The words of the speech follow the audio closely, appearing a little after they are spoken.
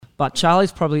But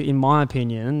Charlie's probably, in my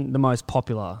opinion, the most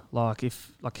popular. Like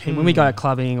when we go out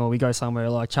clubbing or we go somewhere,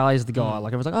 like Charlie's the guy.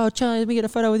 Like everyone's like, "Oh, Charlie, let me get a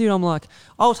photo with you." And I'm like,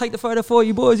 "I'll take the photo for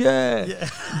you, boys." Yeah.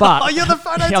 But Oh, you're the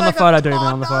photo taker. I'm the photo dude, man.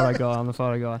 I'm the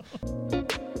photo guy.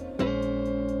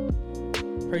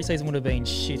 Pre-season would have been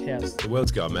shit house. The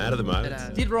world's going mad at the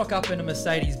moment. Did rock up in a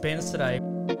Mercedes-Benz today.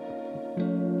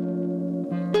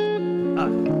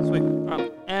 Sweet.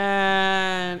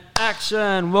 And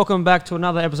action. Welcome back to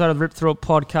another episode of the Rip Through It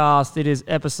podcast. It is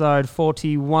episode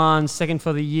 41, second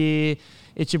for the year.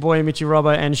 It's your boy, Mitch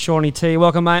Robinson and Shawnee T.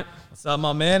 Welcome, mate. What's up,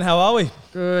 my man? How are we?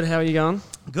 Good. How are you going?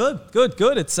 Good.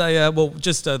 It's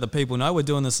just the people know we're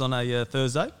doing this on a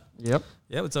Thursday. Yep.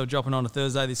 Yeah, so dropping on a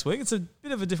Thursday this week. It's a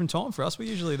bit of a different time for us. We're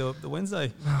usually the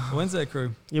Wednesday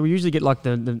crew. Yeah, we usually get like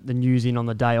the news in on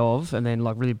the day of and then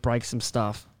like really break some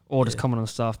stuff. Or just comment on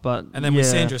stuff, and then with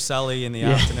Sandra Sully in the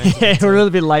afternoon. Yeah, we're a little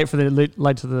bit late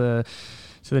to the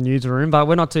newsroom, but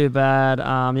we're not too bad.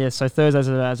 So Thursdays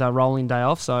as our rolling day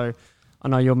off. So I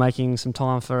know you're making some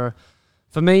time for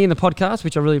me in the podcast,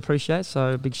 which I really appreciate.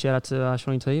 So big shout out to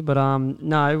Shawnee T. But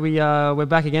we're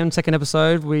back again, second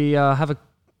episode. We have a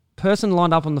person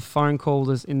lined up on the phone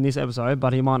call in this episode,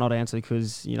 but he might not answer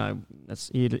because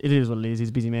it is what it is. He's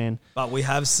a busy man. But we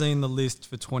have seen the list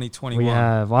for 2021. We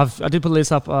have. I did put the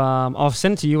list up. I've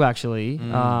sent it to you actually,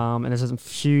 and there's a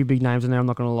few big names in there. I'm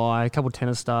not going to lie. A couple of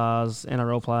tennis stars,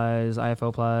 NRL players,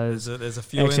 AFL players. There's a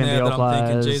few in there that I'm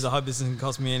thinking, geez, I hope this doesn't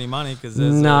cost me any money because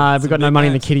we've got no money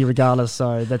in the kitty regardless.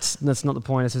 So that's not the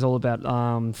point. This is all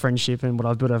about friendship and what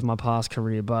I've built over my past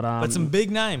career. But some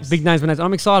big names. Big names.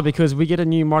 I'm excited because we get a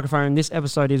new microphone. This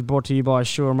episode is brought to you by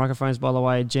Shure Microphones, by the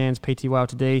way. Jan's PTY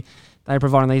LTD. They're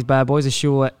providing these bad boys, a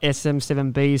Shure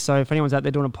SM7B. So if anyone's out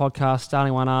there doing a podcast,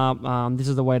 starting one up, this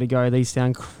is the way to go. These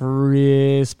sound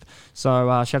crisp. So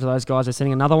shout out to those guys. They're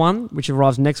sending another one, which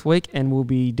arrives next week, and we'll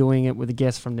be doing it with a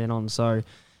guest from then on. So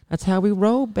that's how we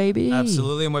roll, baby.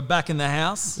 Absolutely, and we're back in the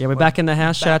house. Yeah, we're back in the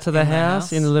house. Shout out to the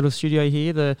house in the little studio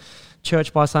here, the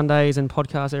church by Sundays and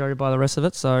podcast area by the rest of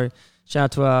it. So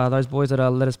shout out to those boys that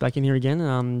let us back in here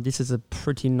again. This is a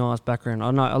pretty nice background.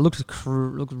 I know it looked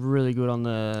really good on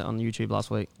the YouTube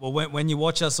last week. Well, when you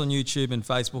watch us on YouTube and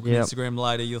Facebook and Instagram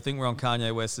later, you'll think we're on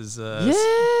Kanye West's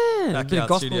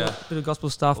backyard studio. Bit of gospel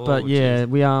stuff, but geez.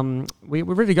 we're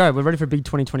ready to go. We're ready for big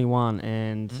 2021,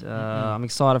 and I'm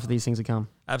excited for these things to come.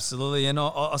 Absolutely, and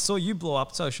I saw you blow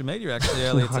up social media actually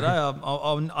earlier today.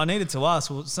 I needed to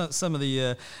ask. Well, some of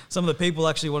the people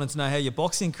actually wanted to know how your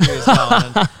boxing career is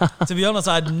going. And to be honest,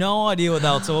 I had no idea what they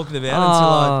were talking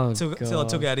about until I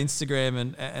took out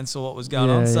Instagram and saw what was going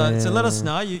on. So let us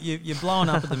know. You're blowing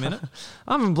up at the minute.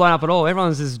 I haven't blown up at all.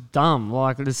 Everyone's just dumb.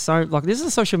 This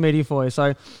is social media for you.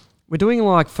 So we're doing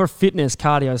for fitness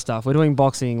cardio stuff. We're doing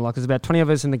boxing. There's about 20 of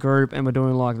us in the group, and we're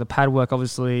doing the pad work,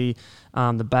 obviously,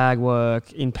 the bag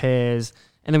work in pairs,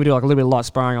 and then we do a little bit of light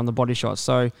sparring on the body shots.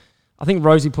 So I think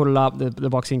Rosie put it up, the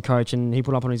boxing coach, and he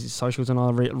put it up on his socials, and I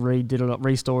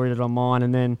restoried it on mine,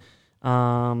 and then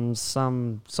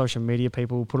some social media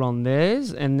people put on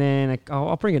theirs, and then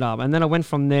I'll bring it up, and then I went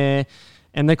from there,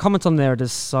 and the comments on there are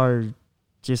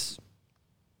just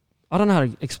I don't know how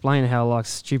to explain how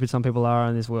stupid some people are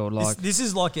in this world. This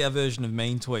is like our version of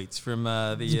mean tweets from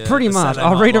the pretty much.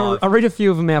 I'll read a few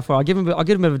of them out for you. I'll give them a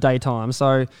bit of a daytime.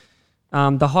 So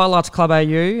the Highlights Club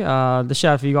AU, the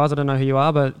shout out for you guys. I don't know who you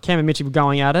are, but Cam and Mitchie were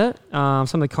going at it. Some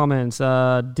of the comments: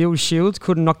 Dill Shields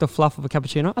couldn't knock the fluff of a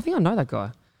cappuccino. I think I know that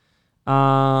guy.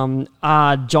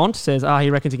 John says, he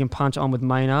reckons he can punch on with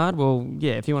Maynard. Well,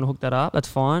 yeah, if you want to hook that up, that's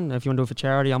fine. If you want to do it for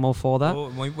charity, I'm all for that. Well,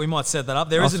 we might set that up.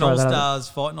 There is an All-Stars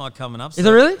fight night coming up. Is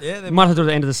there really? Yeah. Might have to do it at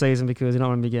the end of the season because you don't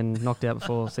want to be getting knocked out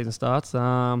before the season starts.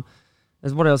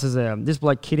 What else is there? This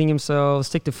bloke kidding himself.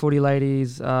 Stick to footy,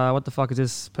 ladies. What the fuck is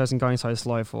this person going so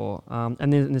slow for?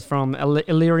 And then it's from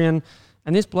Illyrian.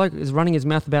 And this bloke is running his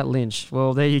mouth about Lynch.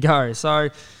 Well, there you go. So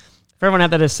for everyone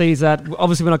out there that sees that,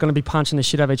 obviously we're not going to be punching the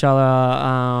shit out of each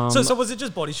other. So was it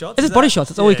just body shots? It's just body shots.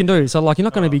 That's all you can do. So you're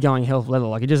not going to be going hell for leather.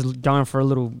 You're just going for a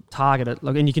little target.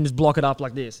 And you can just block it up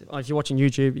like this. If you're watching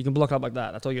YouTube, you can block it up like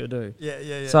that. That's all you got to do.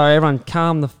 Yeah. So everyone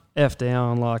calm the F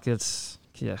down.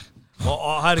 Yeah. Well,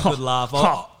 I had a good laugh.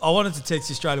 I wanted to text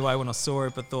you straight away when I saw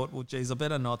it, but thought, well, geez, I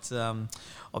better not.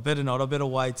 I better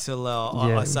wait till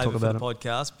I save it for the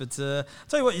podcast. But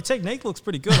tell you what, your technique looks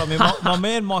pretty good. I mean, my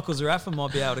man Michael Zarafa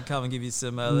might be able to come and give you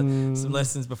some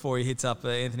lessons before he hits up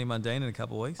Anthony Mundine in a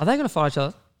couple of weeks. Are they going to fight each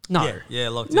other? No. Yeah,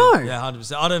 locked in. Yeah,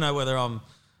 100%. I don't know whether I'm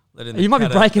You might be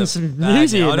breaking some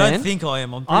news here, man. I don't think I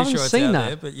am. I'm pretty sure it's out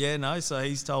there. But yeah, no. So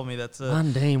he's told me that's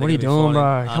Undine, what are you doing,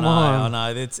 bro? Come on.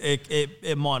 I know.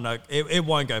 It might not. It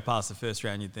won't go past the first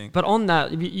round, you'd think. But on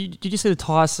that, did you see the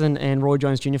Tyson and Roy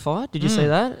Jones Jr. fight? Did you see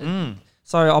that?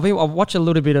 So I'll watch a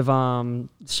little bit of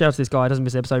shout out to this guy. He doesn't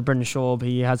miss the episode. Brendan Schaub.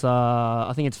 He has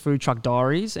I think it's Food Truck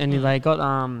Diaries, and they got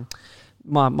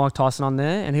Mike Tyson on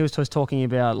there, and he was just talking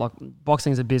about like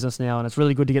boxing is a business now, and it's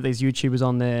really good to get these YouTubers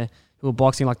on there who are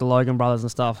boxing, like the Logan brothers and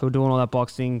stuff, who are doing all that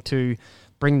boxing to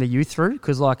bring the youth through.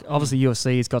 Because like obviously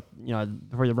UFC's got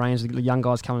probably the range of the young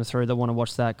guys coming through that want to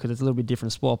watch that because it's a little bit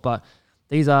different sport, but.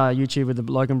 These are YouTubers, the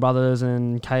Logan brothers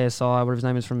and KSI, whatever his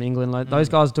name is from England. Like those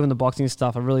guys doing the boxing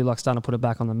stuff are really like starting to put it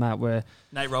back on the map. Where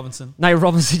Nate Robinson,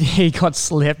 he got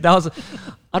slept. That was,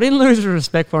 I didn't lose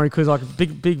respect for him because like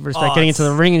big respect getting into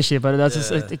the ring and shit. But that's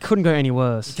just it couldn't go any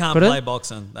worse. You can't play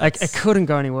boxing. It couldn't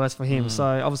go any worse for him. So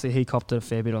obviously he copped it a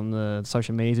fair bit on the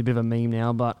social media. He's a bit of a meme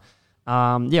now, but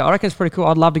I reckon it's pretty cool.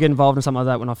 I'd love to get involved in something like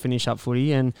that when I finish up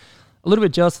footy and. A little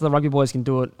bit jealous that the rugby boys can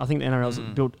do it. I think the NRL's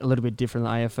built a little bit different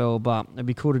than the AFL, but it'd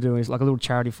be cool to do is like a little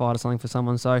charity fight or something for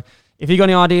someone. So if you got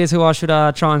any ideas who I should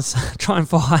try and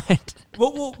fight.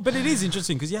 Well, but it is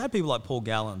interesting because you had people like Paul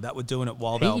Gallen that were doing it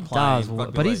while they were playing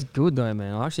rugby but league. He's good though,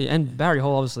 man. Actually, and Barry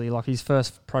Hall, obviously, like his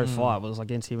first pro fight was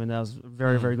against him, and that was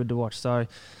very, very good to watch. So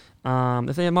I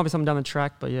think there might be something down the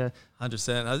track, but yeah.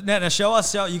 100%. Now show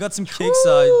us. You got some kicks,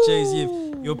 so geez,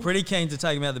 you're pretty keen to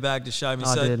take them out of the bag to show me.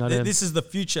 I did. This is the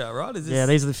future, right? Yeah,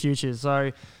 these are the futures.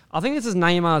 So I think this is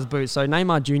Neymar's boots. So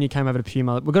Neymar Jr. came over to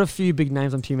Puma. We've got a few big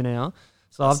names on Puma now.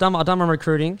 So I've done my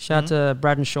recruiting. Shout out to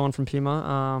Brad and Sean from Puma.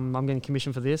 I'm getting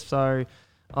commissioned for this. So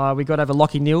we got over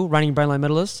Lockie Neal, reigning Brownlow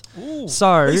medalist. Ooh.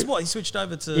 So he switched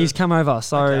over to. He's come over.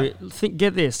 So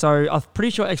get this. So I'm pretty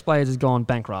sure X Players has gone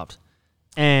bankrupt.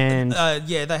 And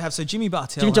they have. So Jimmy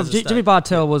Bartell. Jimmy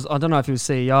Bartell was, I don't know if he was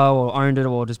CEO or owned it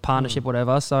or just partnership,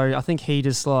 whatever. So I think he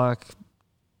just like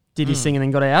did his thing and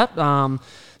then got out.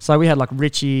 So we had like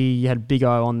Richie, you had Big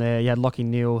O on there, you had Lockie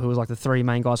Neal, who was like the three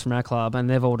main guys from our club, and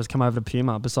they've all just come over to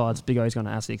Puma. Besides Big O's gone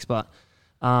to ASICS, but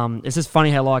it's just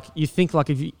funny how like you think like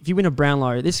if you win a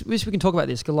Brownlow, this we can talk about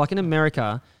this because like in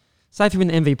America, say if you win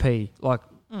the MVP, like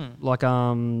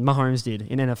Mahomes did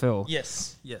in NFL.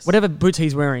 Yes. Whatever boots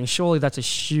he's wearing, surely that's a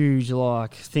huge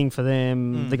like thing for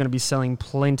them. They're going to be selling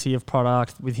plenty of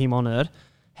product with him on it.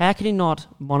 How can he not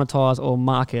monetize or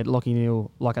market Lockie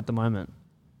Neal like at the moment?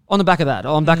 On the back of that,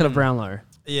 on the back of the Brownlow.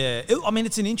 Yeah, I mean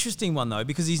it's an interesting one though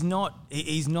because he's not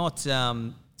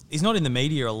in the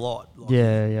media a lot.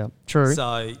 Yeah, true.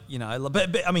 So,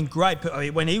 but I mean, great. I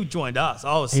mean, when he joined us,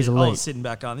 I was sitting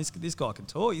back going, this guy can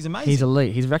talk. He's amazing. He's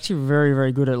elite. He's actually very,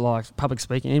 very good at like public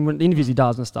speaking and the interviews he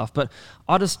does and stuff. But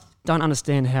I just don't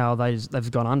understand how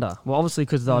they've gone under. Well, obviously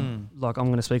because I'm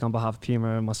going to speak on behalf of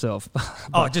Puma and myself.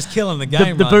 Just killing the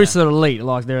game. The boots are elite.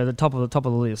 Like they're at the top of the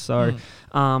list. So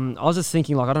I was just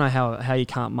thinking like I don't know how you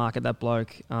can't market that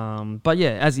bloke. But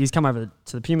yeah, as he's come over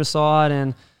to the Puma side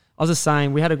and. I was just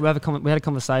saying we had a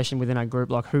conversation within our group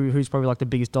like who's probably like the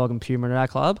biggest dog in Puma at our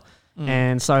club,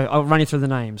 and so I'll run you through the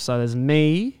names. So there's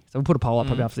me. So we'll put a poll up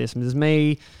probably after this. There's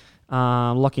me,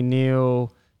 Lockie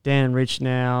Neal, Dan and Rich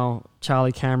now,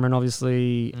 Charlie Cameron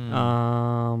obviously.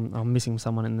 I'm missing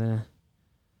someone in there.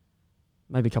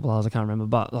 Maybe a couple others I can't remember.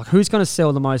 But like who's going to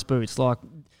sell the most boots? Like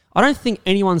I don't think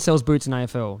anyone sells boots in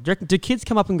AFL. Do kids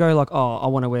come up and go like, oh, I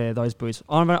want to wear those boots?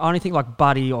 I don't think like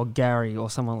Buddy or Gary or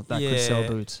someone like that could sell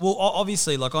boots. Well,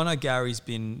 obviously, like I know Gary's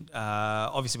been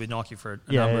obviously with Nike for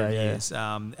a number of years.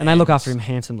 And they look after him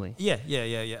handsomely. Yeah.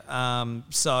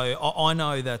 So I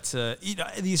know that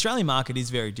the Australian market is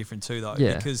very different too, though,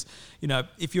 because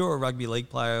if you're a rugby league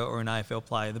player or an AFL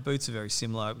player, the boots are very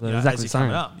similar. They're exactly the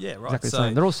same. Up. Yeah, right. Exactly the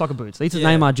same. They're all soccer boots. These are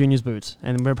Neymar Junior's boots,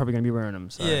 and we're probably going to be wearing them.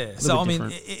 So So I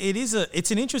mean,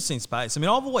 it's an interesting space. I mean,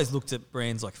 I've always looked at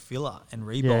brands like Filler and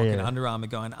Reebok and Under Armour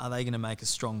going, are they going to make a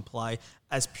strong play,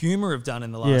 as Puma have done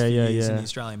in the last few years in the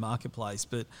Australian marketplace?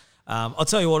 But I'll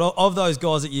tell you what, of those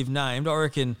guys that you've named, I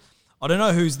reckon, I don't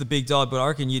know who's the big dog, but I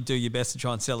reckon you'd do your best to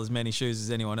try and sell as many shoes as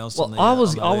anyone else.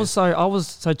 Well,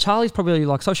 so Charlie's probably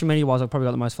like social media wise, I've probably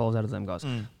got the most followers out of them guys.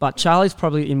 But Charlie's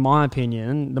probably, in my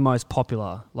opinion, the most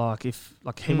popular. Like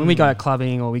when we go out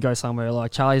clubbing or we go somewhere,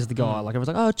 like Charlie's the guy. Like everyone's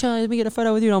like, oh Charlie, let me get a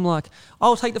photo with you. And I'm like,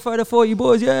 I'll take the photo for you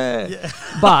boys, yeah.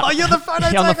 But you're the photo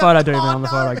taker. I'm the photo dude, man. I'm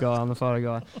the photo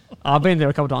guy. I've been there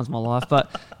a couple of times in my life,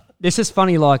 but. It's just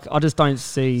funny, like, I just don't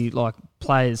see, like,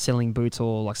 players selling boots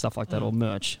or, like, stuff like that or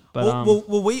merch. But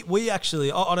we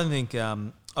actually, I don't think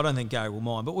Gary will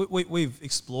mind, but we've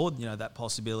explored, that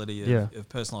possibility of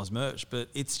personalised merch. But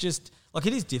it's just, like,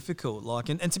 it is difficult. Like,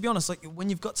 and to be honest, like,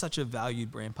 when you've got such a valued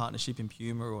brand partnership in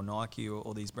Puma or Nike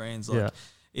or these brands, like,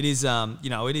 it is,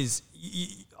 it is.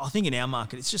 I think in our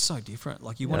market, it's just so different.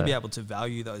 Like you want to be able to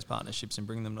value those partnerships and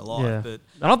bring them to life. Yeah. But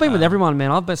and I've been with everyone,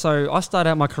 man. So I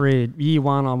started out my career year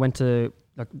one. I went to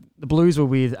the Blues were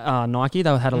with Nike.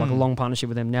 They had a long partnership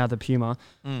with them. Now the Puma,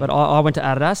 but I went to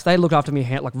Adidas. They looked after me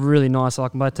really nice.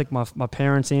 Like I took my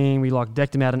parents in. We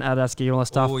decked them out in Adidas gear, all that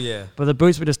stuff. Oh yeah. But the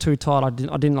boots were just too tight.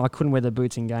 I couldn't wear the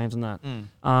boots in games and that.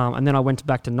 And then I went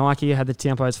back to Nike. I had the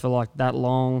Tempos for that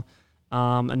long.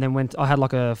 And then I had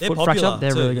a foot fracture.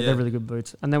 They're really good. Yeah. They're really good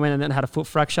boots. And then I had a foot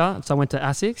fracture, so I went to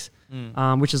Asics,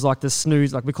 which is the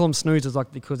snooze. We call them snoozes,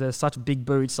 because they're such big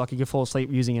boots. You can fall asleep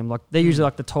using them. They're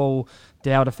usually the tall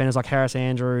Dow defenders, like Harris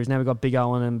Andrews. Now we've got Big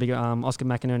Owen and big Oscar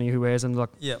McInerney who wears them.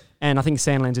 And I think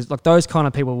Sandlands is those kind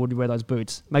of people would wear those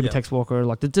boots. Maybe Tex Walker,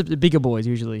 the bigger boys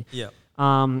usually. Yeah.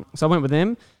 So I went with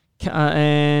them.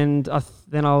 And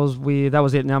then I was that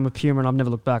was it. Now I'm a Puma and I've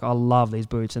never looked back. I love these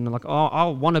boots and I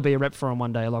want to be a rep for them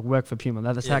one day, work for Puma.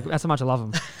 That's how much I love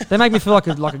them. They make me feel like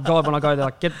a god when I go there,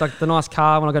 get the nice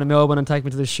car when I go to Melbourne and take me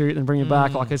to the shoot and bring me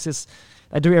back. It's just,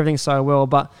 they do everything so well.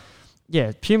 But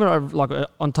yeah, Puma are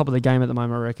on top of the game at the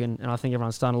moment, I reckon. And I think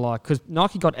everyone's starting to because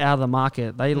Nike got out of the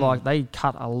market. They they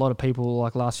cut a lot of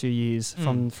people last few years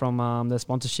from their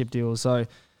sponsorship deals. So,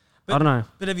 I don't know.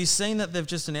 But have you seen that they've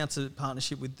just announced a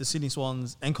partnership with the Sydney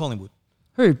Swans and Collingwood?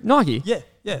 Who? Nike? Yeah.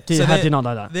 I did not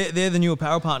know that. They're the new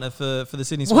apparel partner for the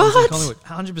Sydney Swans and Collingwood.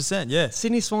 100%, yeah.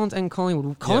 Sydney Swans and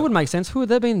Collingwood. Collingwood makes sense. Who have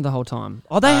they been the whole time?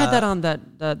 Oh, they had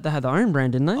that they had their own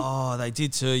brand, didn't they? Oh, they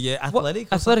did too, yeah. Athletic?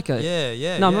 Athletica.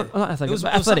 Yeah. No, not Athletic. It was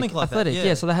Athletic. something like Athletic, that.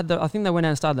 yeah. So they had I think they went out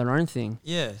and started their own thing.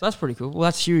 Yeah. So that's pretty cool. Well,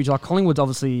 that's huge. Collingwood's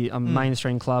obviously a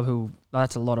mainstream club who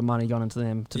that's a lot of money gone into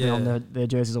them to be on their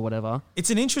jerseys or whatever.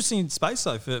 It's an interesting space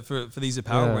though for these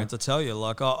apparel brands. I tell you,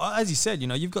 as you said,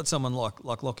 you've got someone like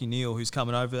Lachie Neale who's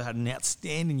coming over, had an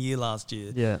outstanding year last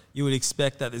year. Yeah, you would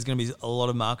expect that there's going to be a lot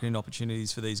of marketing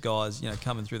opportunities for these guys,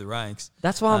 coming through the ranks.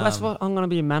 That's why I'm going to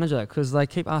be a manager because they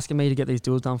keep asking me to get these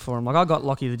deals done for them. I got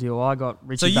Lachie the deal. I got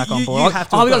Richie back on board. We got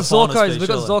Zorko. We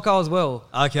got Zorko as well.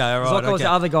 Okay, all right. Zorko was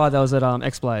the other guy that was at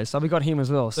X-Blaze, so we got him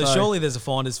as well. So surely there's a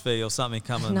finder's fee or something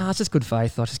coming. Nah, it's just good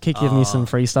faith. I just keep giving me some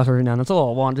free stuff every now and then. That's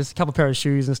all I want. Just a couple of pair of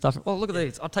shoes and stuff. Oh, look at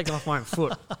these. I'll take them off my own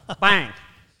foot. Bang.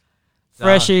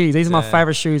 Freshies. These are my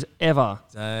favourite shoes ever.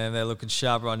 Damn, they're looking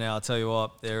sharp right now. I'll tell you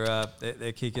what,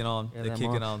 they're kicking on. Yeah, they're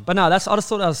kicking on. But no, I just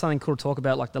thought that was something cool to talk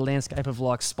about, the landscape of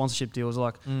sponsorship deals.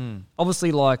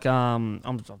 Obviously, I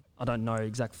don't know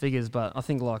exact figures, but I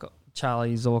think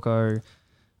Charlie, Zorko,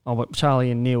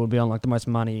 Charlie and Neil would be on the most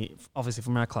money, obviously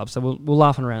from our club. So we're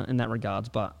laughing around in that regards,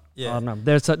 but. Yeah. I don't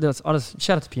know. I just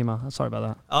shout out to Puma. Sorry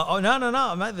about that.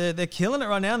 No, mate. They're killing it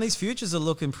right now, and these futures are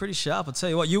looking pretty sharp. I'll tell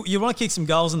you what. You want to kick some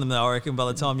goals in them, though, I reckon. By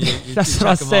the time you that's what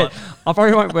I said. I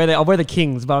probably won't wear I'll wear the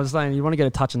Kings, but I was saying you want to get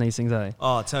a touch on these things, eh?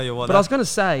 Oh, I'll tell you what. But I was going to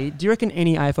say, do you reckon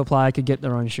any AFL player could get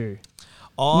their own shoe?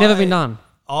 Never been done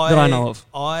that I know of.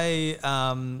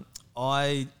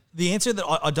 The answer that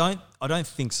I don't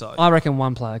think so. I reckon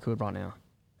one player could right now.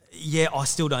 Yeah, I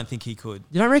still don't think he could.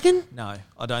 You don't reckon? No,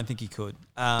 I don't think he could.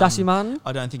 Dusty Martin?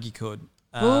 I don't think he could.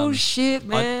 Bullshit,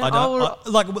 man. I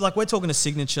don't. We're talking a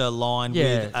signature line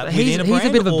within a brand he's a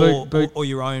bit of a boot. Or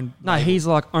your own. No, label. He's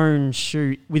own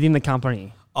shoe within the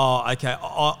company. Oh, okay.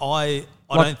 I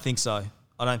don't think so.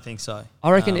 I don't think so. I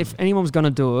reckon if anyone's going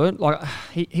to do it,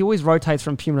 he always rotates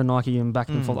from Puma to Nike and back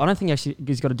and forth. I don't think actually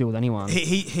he's got to deal with anyone.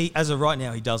 He as of right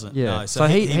now he doesn't. Yeah. No, so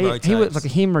he rotates. He was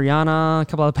him, Rihanna, a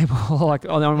couple other people the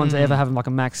only ones that ever have a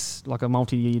max a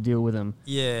multi-year deal with him.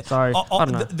 Yeah. So I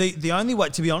don't know. The only way,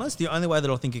 to be honest, the only way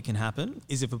that I think it can happen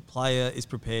is if a player is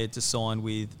prepared to sign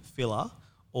with filler.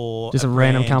 Or just a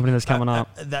random company that's coming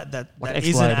up. That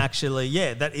isn't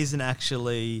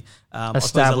actually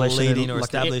established, a lead-in or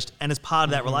established. And as part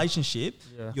of that relationship,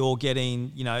 you're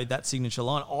getting that signature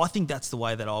line. I think that's the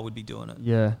way that I would be doing it.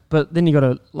 Yeah, but then you got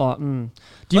to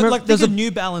do you remember? There's a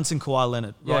New Balance and Kawhi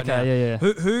Leonard right now. Yeah.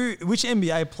 Which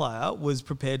NBA player was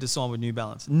prepared to sign with New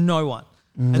Balance? No one.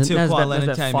 Until Kawhi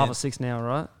Leonard came in. 5 or 6 now,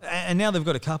 right? And now they've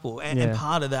got a couple. And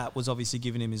part of that was obviously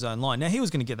giving him his own line. Now, he was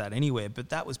going to get that anywhere,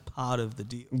 but that was part of the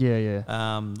deal. Yeah.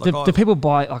 Do people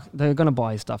buy, they're going to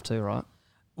buy his stuff too, right?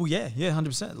 Well, yeah,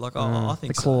 100%. I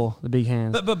think the claw, the big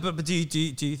hands. But do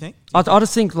you think? I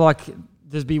just think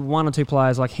there's be 1 or 2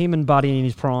 players him and Buddy in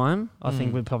his prime. I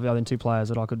think would probably other 2 players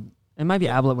that I could, and maybe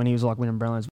Ablett when he was winning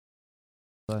Brownlows.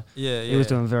 So he was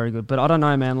doing very good. But I don't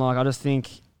know, man. I just think.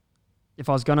 If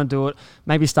I was going to do it,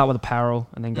 maybe start with apparel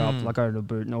and then go up, go to a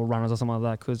boot or runners or something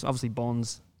like that. Because obviously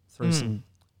Bonds threw some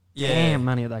damn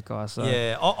money at that guy. So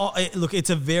look,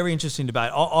 it's a very interesting debate.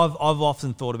 I've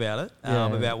often thought about it,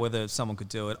 about whether someone could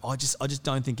do it. I just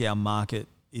don't think our market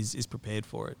is prepared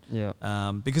for it.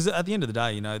 Yeah. Because at the end of the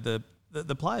day,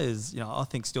 the players, I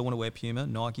think still want to wear Puma,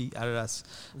 Nike, Adidas,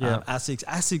 Asics.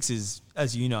 Asics is,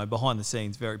 as you know, behind the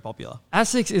scenes, very popular.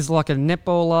 Asics is like a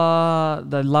netballer.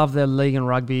 They love their league and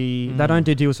rugby. They don't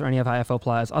do deals for any of our AFL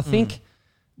players. I think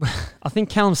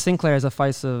Callum Sinclair is a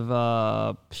face of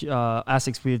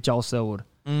Asics with Joel Selwood.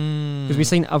 Because we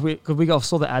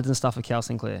saw the ads and stuff for Cal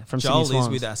Sinclair from Joel Sydney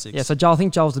Swans. is with Asics. Yeah, so Joel, I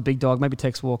think Joel's the big dog. Maybe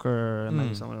Tex Walker, and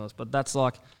maybe someone else. But that's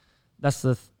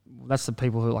the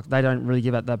people who they don't really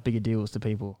give out that bigger deals to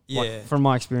people. Yeah. From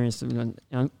my experience,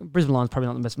 Brisbane Lions probably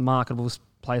not the most marketable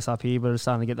place up here, but it's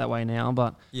starting to get that way now.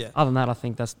 But other than that, I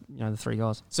think that's the three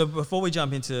guys. So before we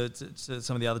jump into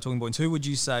some of the other talking points, who would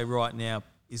you say right now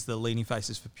is the leading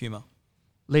faces for Puma?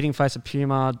 Leading face of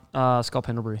Puma, Scott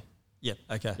Pendlebury. Yeah.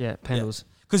 Okay. Yeah, Pendles.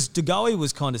 Because DeGoey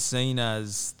was kind of seen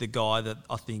as the guy that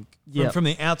I think from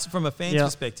a fan's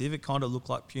perspective, it kind of looked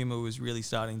like Puma was really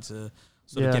starting to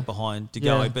sort of get behind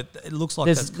DeGoey, but it looks like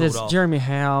that's cooled off. Jeremy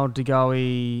Howe,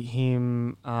 DeGoey,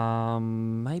 him,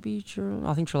 maybe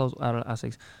I think Treloar's out of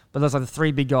Asics, but there's the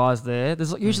three big guys there.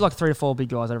 There's usually 3 to 4 big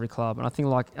guys at every club, and I think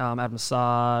Adam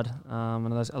Sard, and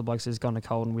those other blokes has gone to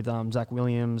Colton with Zach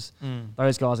Williams.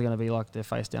 Those guys are going to be their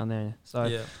face down there. So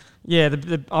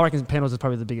I reckon Pendles is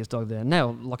probably the biggest dog there.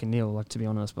 Now, Neil, to be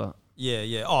honest, but.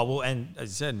 Yeah. Oh well, and as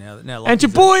you said, now and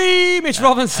your boy Mitch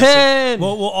Robinson.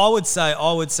 Well, I would say,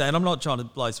 and I'm not trying to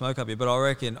blow smoke up here, but I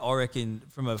reckon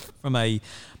from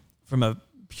a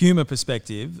Puma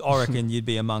perspective, I reckon you'd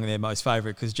be among their most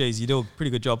favourite because, geez, you do a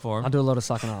pretty good job for them. I do a lot of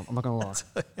sucking up. I'm not gonna lie.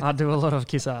 I do a lot of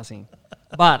kiss assing,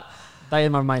 but. They are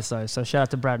my mates though, so shout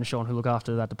out to Brad and Sean who look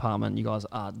after that department. You guys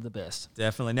are the best.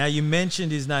 Definitely. Now, you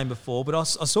mentioned his name before, but I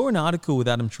saw an article with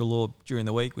Adam Treloar during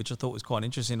the week, which I thought was quite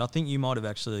interesting. I think you might have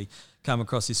actually come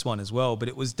across this one as well, but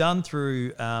it was done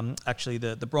through actually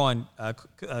the Brian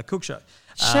Cook show.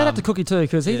 Shout out to Cookie too,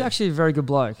 because he's actually a very good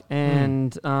bloke,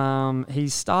 and he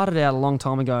started out a long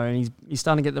time ago, and he's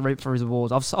starting to get the reap for his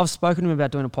awards. I've spoken to him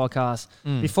about doing a podcast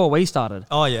before we started.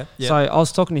 Oh yeah. So I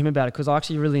was talking to him about it because I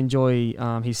actually really enjoy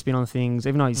his spin on things,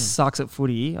 even though he sucks at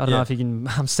footy. I don't know if you can.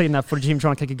 I'm seeing that footage of him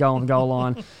trying to kick a goal on the goal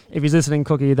line. If he's listening,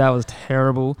 Cookie, that was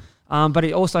terrible. But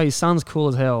his son's cool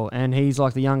as hell, and he's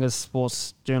the youngest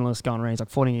sports journalist going around. He's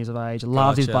 14 years of age,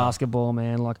 loves his basketball,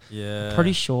 man.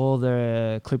 Pretty sure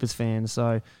they're Clippers fans.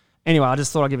 So anyway, I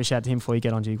just thought I'd give a shout to him before you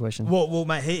get on to your question. Well,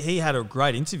 mate, he had a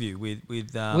great interview with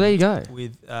well, there you go.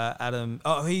 With Adam.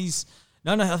 Oh,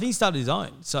 I think he started his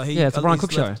own. So it's the Brian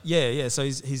Cook show. Yeah. So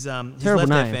he's terrible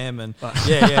left name. FM and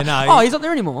no. He's not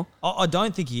there anymore. I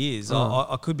don't think he is.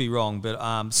 I could be wrong,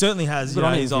 but certainly has.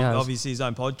 Obviously his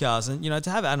own podcast, and to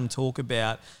have Adam talk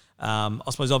about. I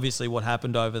suppose obviously what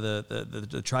happened over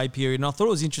the trade period, and I thought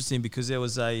it was interesting because there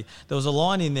was a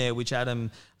line in there which Adam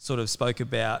sort of spoke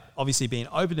about, obviously being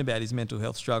open about his mental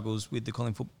health struggles with the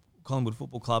Collingwood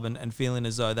Football Club and feeling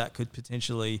as though that could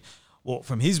potentially, well,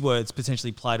 from his words,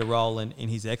 potentially played a role in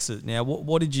his exit. Now,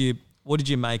 what did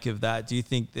you make of that? Do you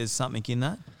think there's something in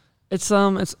that? It's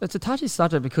a touchy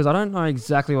subject because I don't know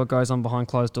exactly what goes on behind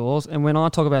closed doors, and when I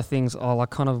talk about things, I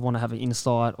kind of want to have an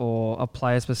insight or a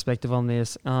player's perspective on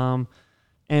this. And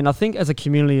I think as a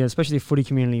community, especially the footy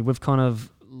community, we've kind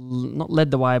of not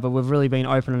led the way, but we've really been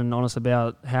open and honest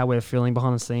about how we're feeling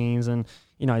behind the scenes, and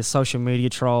social media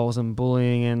trolls and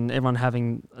bullying and everyone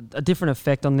having a different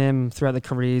effect on them throughout their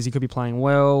careers. You could be playing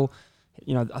well,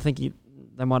 I think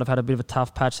they might have had a bit of a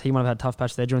tough patch. He might have had a tough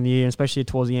patch there during the year, especially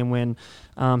towards the end when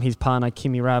his partner,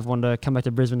 Kimmy Rav, wanted to come back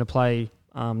to Brisbane to play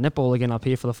netball again up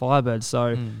here for the Firebirds.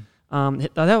 So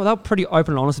they were pretty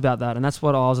open and honest about that, and that's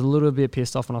what I was a little bit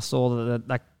pissed off when I saw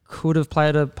that could have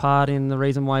played a part in the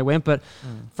reason why he went. But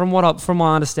from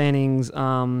my understandings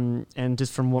and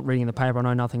just from what reading in the paper, I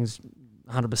know nothing's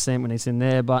 100% when he's in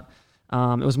there, but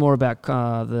it was more about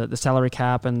the salary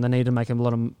cap, and they need to make a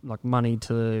lot of money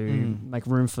to make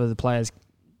room for the players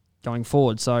going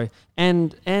forward. So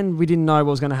and we didn't know what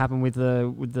was going to happen with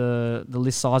the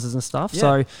list sizes and stuff. Yeah.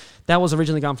 So that was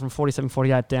originally going from 47,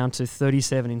 48 down to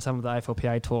 37 in some of the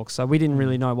AFLPA talks. So we didn't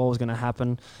really know what was going to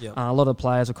happen. Yep. A lot of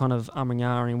players were kind of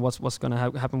umming what's going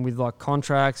to happen with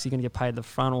contracts. You're going to get paid at the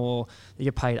front, or you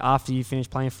get paid after you finish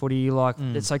playing footy. So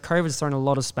COVID's thrown a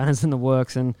lot of spanners in the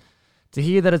works, and to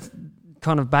hear that it's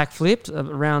kind of backflipped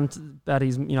around that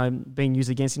he's being used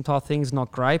against him type thing is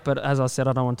not great. But as I said,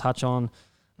 I don't want to touch on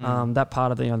that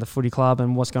part of the footy club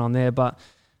and what's going on there. But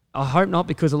I hope not,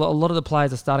 because a lot of the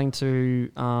players are starting to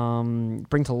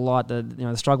bring to light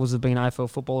the struggles of being an AFL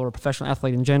footballer or a professional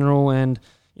athlete in general. And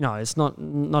it's not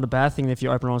a bad thing if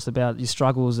you're open and honest about your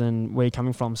struggles and where you're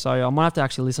coming from. So I might have to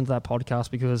actually listen to that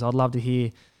podcast, because I'd love to hear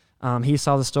his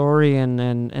side of the story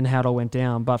and how it all went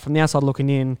down. But from the outside looking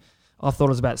in, I thought it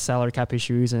was about salary cap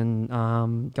issues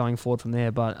and going forward from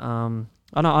there. But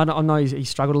I know he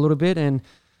struggled a little bit, and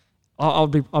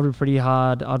I'd be pretty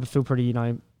hard. I'd feel pretty,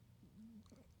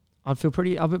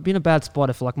 I'd be in a bad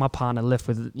spot if like my partner left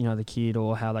with, the kid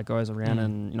or how that goes around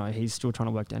and, he's still trying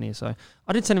to work down here. So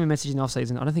I did send him a message in the off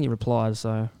season. I don't think he replied.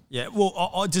 So yeah,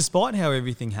 well, despite how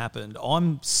everything happened,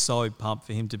 I'm so pumped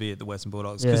for him to be at the Western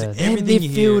Bulldogs because everything their you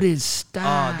field hear, is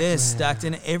stacked. they're stacked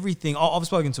and everything. I've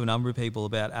spoken to a number of people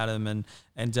about Adam and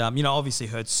obviously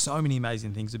heard so many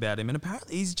amazing things about him, and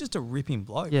apparently he's just a ripping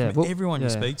bloke. Yeah, everyone you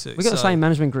speak to. We got the same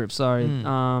management group, so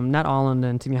Nat Island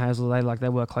and Timmy Hazel, they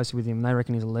work closely with him. And they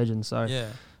reckon he's a legend. So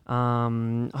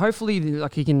hopefully,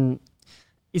 like he can.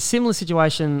 It's a similar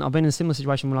situation. I've been in a similar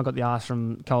situation when I got the ask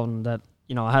from Colton that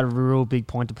I had a real big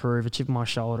point to prove, a chip on my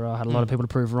shoulder. I had a lot of people to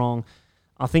prove wrong.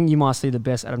 I think you might see the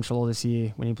best Adam Treloar this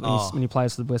year when he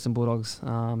plays for the Western Bulldogs.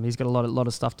 He's got a lot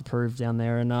of stuff to prove down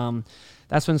there, and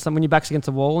that's when your back's against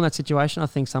the wall in that situation. I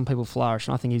think some people flourish,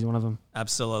 and I think he's one of them.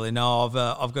 Absolutely. No,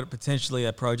 I've got potentially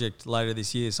a project later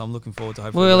this year, so I'm looking forward to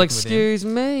hopefully. Well, excuse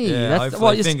me. Yeah,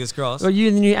 hopefully, fingers crossed. Are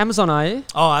you the new Amazon? Are you?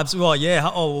 Oh, absolutely. Well, yeah.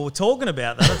 Oh, we're talking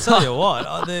about that. I'll tell you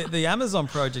what, the Amazon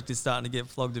project is starting to get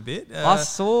flogged a bit. I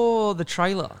saw the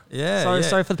trailer. Yeah.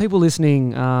 So for the people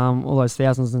listening, all those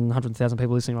thousands and hundreds of thousands of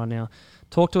people listening right now,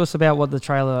 talk to us about what the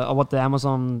trailer or what the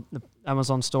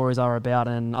Amazon stories are about,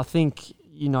 and I think.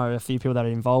 A few people that are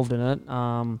involved in it.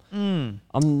 I'm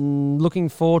looking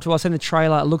forward to. I seen the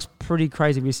trailer. It looks pretty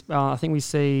crazy. I think we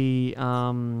see.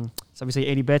 We see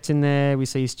Eddie Betts in there. We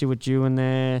see Stuart Dew in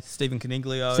there. Stephen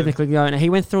Coniglio. And he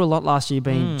went through a lot last year,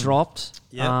 being dropped.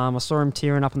 Yep. I saw him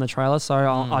tearing up in the trailer. So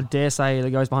I dare say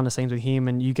that goes behind the scenes with him,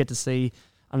 and you get to see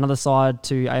another side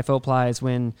to AFL players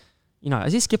when,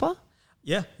 is he skipper?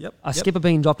 Yeah, yep. A skipper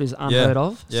being dropped is unheard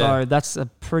of. Yeah. So that's a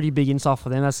pretty big insight for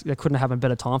them. They couldn't have a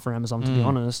better time for Amazon, to be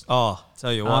honest. Oh,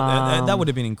 tell you what, that would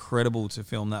have been incredible to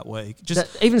film that week.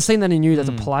 Even seeing that in news as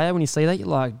a player, when you see that, you're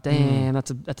like, damn,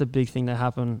 that's a big thing to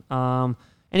happen. And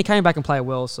he came back and played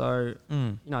well. So,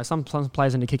 some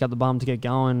players need to kick up the bum to get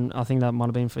going. I think that might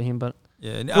have been for him. But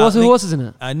who else is in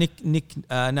it? Nat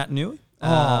Newey.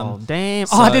 Damn.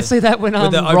 I did see that when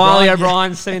Riley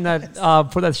O'Brien seen that,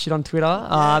 put that shit on Twitter.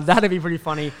 That'd be pretty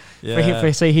funny for him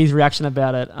to see his reaction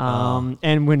about it.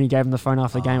 And when he gave him the phone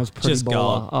after the game, it was pretty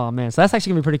baller. Oh, man. So that's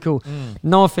actually going to be pretty cool.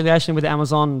 No affiliation with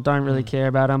Amazon. Don't really care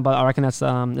about them. But I reckon that's,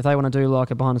 if they want to do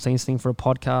like a behind the scenes thing for a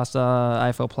podcaster,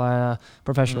 AFL player,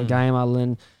 professional gamer,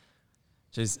 then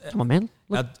come on, man.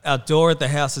 Our door at the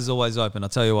house is always open. I'll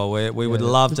tell you what, we would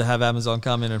love to have Amazon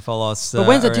come in and follow us. But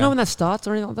when's that? Do you know when that starts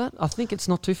or anything like that? I think it's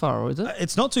not too far, is it?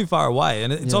 It's not too far away,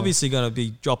 and it's obviously going to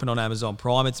be dropping on Amazon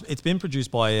Prime. It's been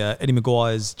produced by Eddie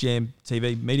Maguire's Jam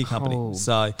TV media company.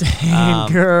 So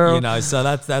damn girl, so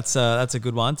that's a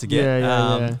good one to get.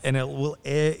 And it will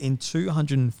air in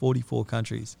 244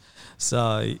 countries. So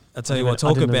I tell you what,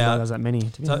 talk about there's that many.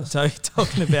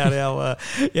 Talking about our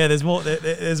there's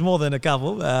more than a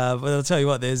couple. But I'll tell you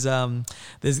what, there's going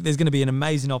to be an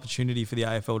amazing opportunity for the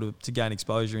AFL to gain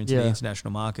exposure into the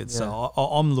international market. So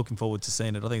I'm looking forward to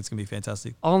seeing it. I think it's going to be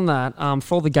fantastic. On that,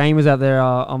 for all the gamers out there,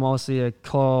 I'm obviously a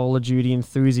Call of Duty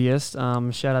enthusiast.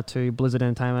 Shout out to Blizzard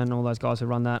Entertainment and all those guys who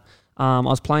run that. I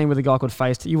was playing with a guy called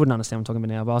FaZe. You wouldn't understand what I'm talking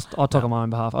about now, but I'll talk on my own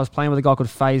behalf. I was playing with a guy called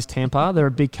FaZe Tampa. They're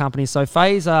a big company. So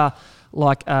FaZe are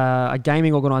like a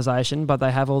gaming organisation, but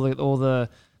they have they've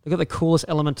got the coolest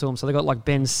element to them. So they've got like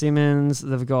Ben Simmons.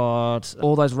 They've got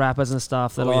all those rappers and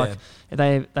stuff.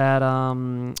 They had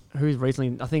who's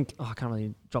recently, I think, I can't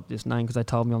really drop this name because they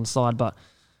told me on the side, but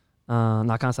no,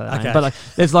 I can't say that name. But like,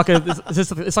 there's like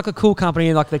it's like a cool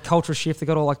company, like the culture shift. They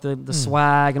got all like the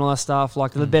swag and all that stuff.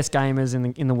 Like the best gamers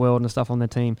in the world and stuff on their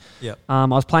team. Yep. I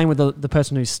was playing with the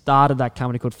person who started that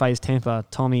company called FaZe Tampa,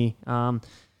 Tommy,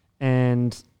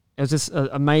 and it was just an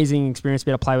amazing experience to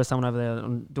be able to play with someone over there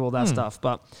and do all that stuff.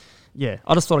 But yeah,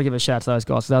 I just thought I'd give a shout out to those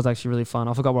guys. So that was actually really fun.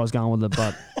 I forgot where I was going with it,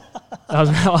 but I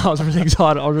was really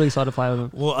excited. I was really excited to play with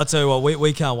them. Well, I'll tell you what,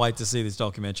 we can't wait to see this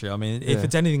documentary. I mean, if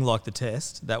it's anything like the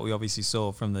test that we obviously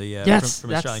saw from the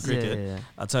from Australian cricket,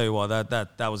 I'll tell you what,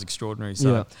 that was extraordinary.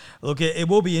 So look, it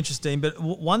will be interesting. But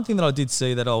one thing that I did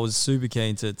see that I was super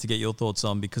keen to get your thoughts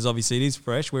on, because obviously it is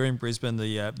fresh. We're in Brisbane.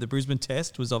 The Brisbane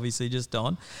test was obviously just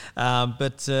on,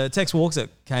 but Tex Walker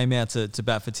came out to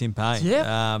bat for Tim Payne.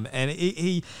 And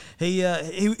he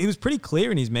was pretty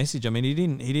clear in his message. I mean, he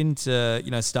didn't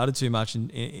stutter too much much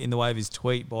in the way of his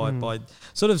tweet by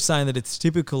sort of saying that it's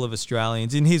typical of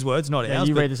Australians, in his words, not ours.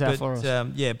 You read this out for us.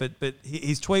 But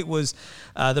his tweet was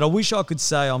that I wish I could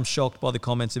say I'm shocked by the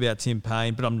comments about Tim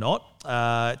Payne, but I'm not.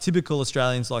 Typical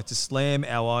Australians like to slam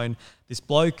our own. This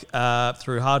bloke,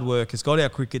 through hard work, has got our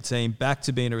cricket team back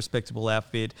to being a respectable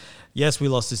outfit. Yes, we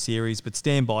lost the series, but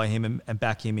stand by him and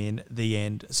back him in the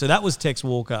end. So that was Tex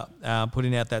Walker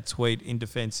putting out that tweet in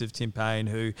defence of Tim Payne,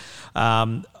 who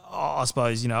I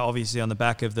suppose, obviously on the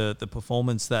back of the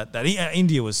performance that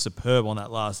India was superb on that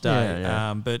last day.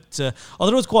 Yeah. But I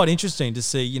thought it was quite interesting to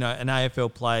see, an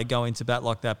AFL player go into bat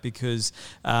like that because,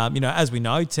 as we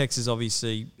know, Tex has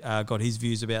obviously got his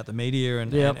views about the media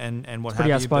and what have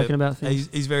you. Pretty outspoken about things.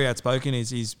 He's very outspoken.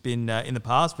 He's been, in the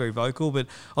past, very vocal. But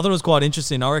I thought it was quite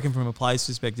interesting. I reckon from a player's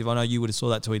perspective, I know you would have saw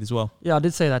that tweet as well. Yeah, I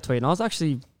did see that tweet. And I was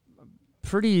actually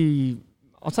pretty...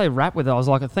 I'd say rap with it. I was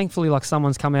like, thankfully, like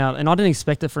someone's come out, and I didn't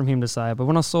expect it from him to say it. But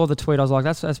when I saw the tweet, I was like,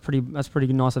 that's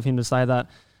pretty nice of him to say that.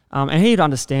 And he'd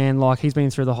understand, like he's been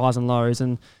through the highs and lows.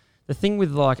 And the thing with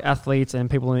like athletes and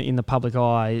people in the public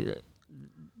eye,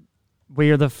 we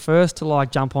are the first to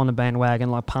like jump on the bandwagon,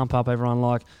 like pump up everyone.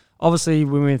 Like obviously,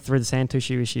 we went through the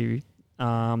Santucci issue.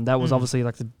 That was obviously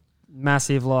like the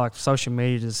massive like social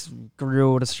media just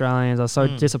grilled Australians. I was so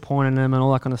disappointed in them and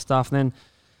all that kind of stuff. And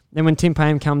then when Tim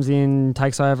Payne comes in,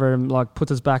 takes over and like puts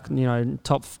us back,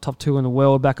 top two in the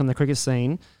world, back on the cricket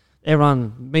scene,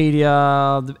 everyone,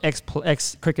 media, the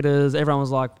ex cricketers, everyone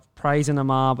was like praising them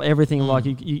up, everything like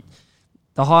the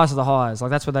highest of the highs, like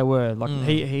that's what they were. Like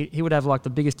he would have like the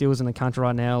biggest deals in the country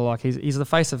right now. Like he's the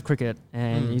face of cricket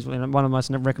and he's one of the most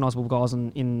recognisable guys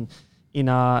in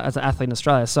as an athlete in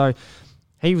Australia. So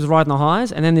he was riding the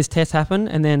highs, and then this test happened,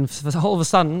 and then all of a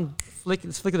sudden, flick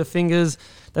of the fingers,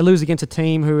 they lose against a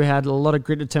team who had a lot of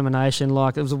grit and determination.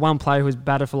 Like there was one player who was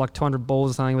batted for like 200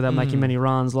 balls or something without making many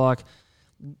runs. Like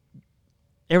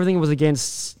everything was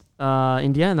against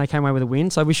India, and they came away with a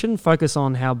win. So we shouldn't focus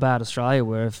on how bad Australia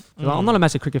were. I'm not a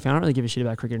massive cricket fan. I don't really give a shit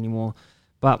about cricket anymore.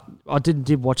 But I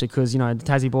did watch it because, the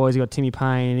Tassie boys, you got Timmy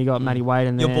Payne, you got Matty Wade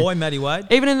in there. Your boy, Matty Wade?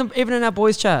 Even in our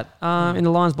boys chat, in the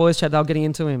Lions boys chat, they were getting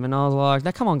into him. And I was like, now,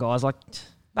 come on, guys. Like,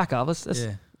 back up. Let's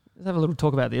have a little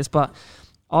talk about this. But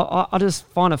I just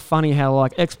find it funny how,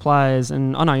 like, ex-players,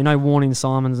 and I know, Warning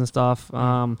Simons and stuff,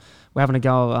 we're having a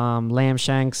go at Lamb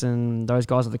Shanks and those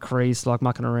guys at the crease, like,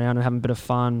 mucking around and having a bit of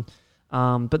fun.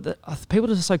 But people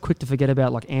are just so quick to forget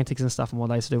about, like, antics and stuff and what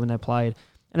they used to do when they played.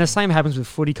 And the same happens with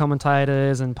footy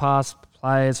commentators and past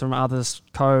players from other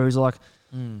codes. Like,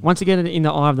 once you get it in the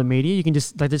eye of the media,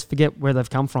 they just forget where they've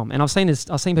come from. And I've seen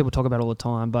people talk about it all the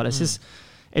time, but it's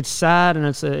sad and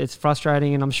it's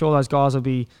frustrating. And I'm sure those guys will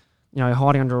be,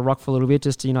 hiding under a rock for a little bit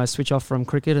just to, switch off from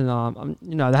cricket. And,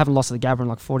 they haven't lost to the Gabba in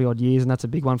like 40 odd years, and that's a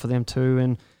big one for them too.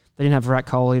 And they didn't have Virat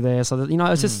Kohli there. So,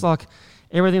 it's just like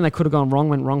everything that could have gone wrong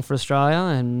went wrong for Australia.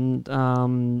 And,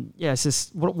 it's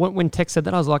just when Tex said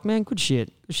that, I was like, man, good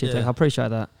shit, Tex. I appreciate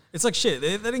that. It's like shit.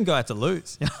 They didn't go out to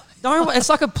lose. No, it's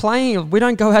like we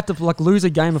don't go out to like lose a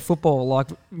game of football. Like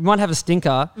we might have a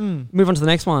stinker, move on to the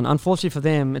next one. Unfortunately for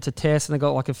them, it's a test, and they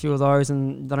got like a few of those,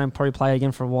 and they don't probably play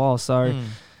again for a while. So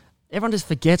everyone just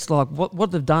forgets like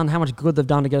what they've done, how much good they've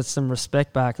done to get some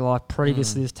respect back. Like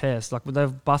previous to this test, like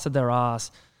they've busted their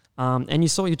ass. And you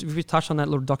touched on that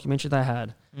little documentary they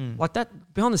had, like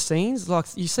that behind the scenes, like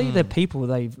you see their people,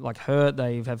 they've like hurt,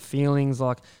 they have feelings,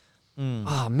 like,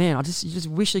 oh man, you just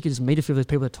wish they could just meet a few of those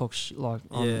people that talk like.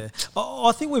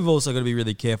 I think we've also got to be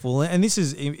really careful, and this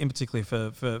is in particular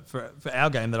for our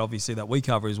game that obviously that we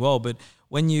cover as well. But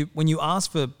when you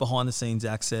ask for behind the scenes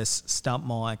access, stump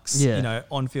mics,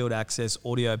 on field access,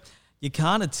 audio, you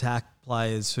can't attack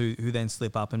players who then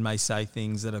slip up and may say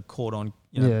things that are caught on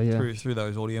through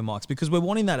those audio mics, because we're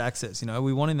wanting that access.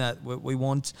 We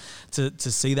want to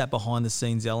see that behind the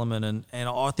scenes element, and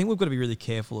I think we've got to be really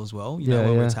careful as well.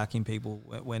 When we're attacking people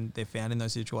when they're found in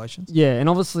those situations. Yeah, and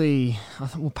obviously,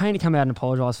 Payne to come out and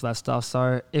apologise for that stuff.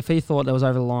 So if he thought that was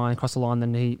over the line, across the line,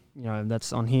 then he,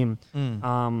 that's on him.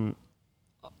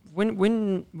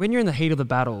 When you're in the heat of the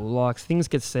battle, like things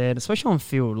get said, especially on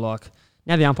field, like.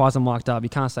 Now the umpires are mic'd up. You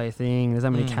can't say a thing. There's that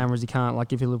many cameras. You can't like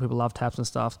give little people love taps and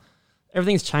stuff.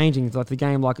 Everything's changing. Like the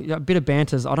game, like a bit of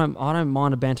banters. I don't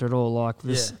mind a banter at all. Like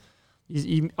this,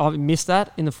 I miss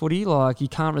that in the footy. Like you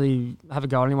can't really have a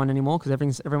go at anyone anymore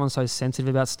because everyone's so sensitive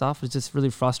about stuff. It's just really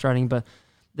frustrating. But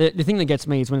the thing that gets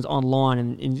me is when it's online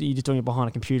and you're just doing it behind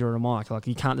a computer or a mic. Like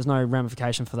you can't. There's no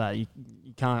ramification for that. You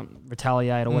can't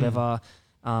retaliate or whatever.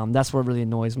 That's what really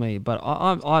annoys me. But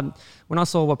I when I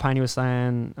saw what Payne was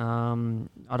saying,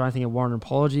 I don't think it warranted an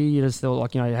apology. You just thought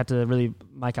like, you had to really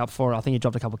make up for it. I think he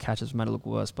dropped a couple of catches, made it look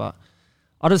worse. But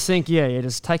I just think,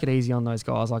 just take it easy on those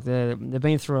guys. Like they've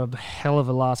been through a hell of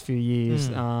a last few years,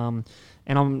 and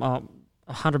I'm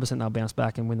 100% they'll bounce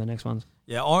back and win the next ones.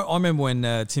 Yeah, I remember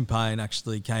when Tim Payne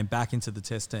actually came back into the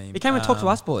Test team. He came and talked to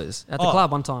us boys at the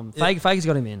club one time. Fager's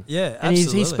got him in. Yeah, and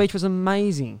absolutely. his speech was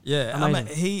amazing. Yeah, amazing. I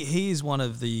mean, he is one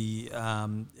of the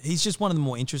he's just one of the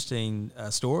more interesting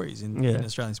stories in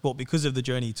Australian sport because of the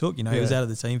journey he took. You know, he was out of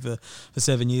the team for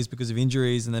 7 years because of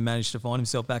injuries, and then managed to find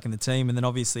himself back in the team, and then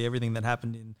obviously everything that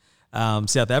happened in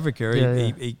South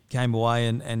Africa, he came away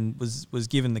and was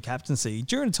given the captaincy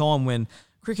during a time when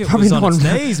cricket probably was on its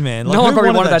knees, man. Like, no one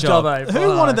probably wanted that job. Who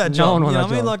wanted that job? No one wanted you know that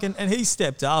what I mean? job. Like, and he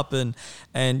stepped up, and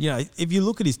you know, if you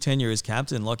look at his tenure as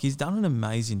captain, like he's done an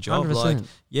amazing job. 100%. Like,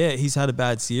 yeah, he's had a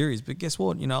bad series, but guess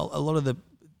what? You know, a lot of the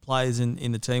players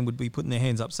in the team would be putting their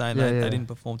hands up saying they didn't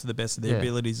perform to the best of their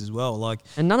abilities as well. Like,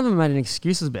 and none of them made any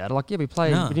excuses about it. Like, we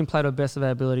didn't play to the best of our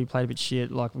ability, played a bit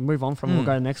shit. Like, we move on from it, we'll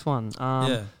go to the next one.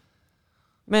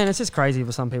 Man, it's just crazy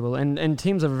for some people. And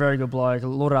Tim's a very good bloke.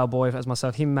 Lauderdale boy, as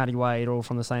myself, him, Matty Wade, all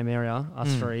from the same area,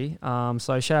 us three.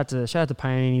 So shout out to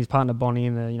Payne, his partner Bonnie,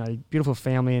 and the beautiful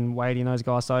family and Wadey and those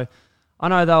guys. So I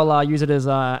know they'll use it as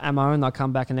ammo, and they'll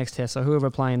come back in next test. So whoever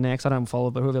playing next, I don't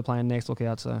follow, but whoever playing next, look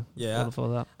out. So for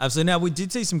that. Absolutely. Now we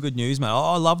did see some good news, mate.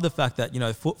 I love the fact that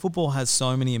football has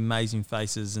so many amazing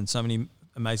faces and so many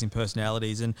amazing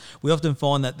personalities, and we often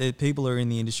find that there people are in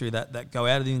the industry that go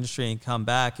out of the industry and come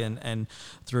back and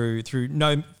through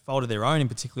no fault of their own. In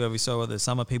particular, we saw the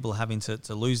summer people having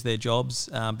to lose their jobs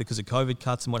because of COVID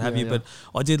cuts and what have you. But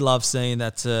I did love seeing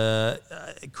that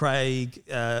Craig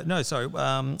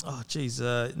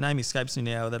name escapes me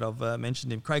now that I've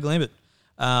mentioned him. Craig Lambert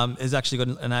has actually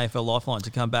got an AFL lifeline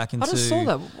to come back into. I just saw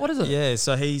that. What is it? Yeah,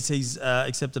 so he's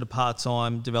accepted a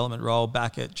part-time development role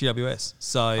back at GWS.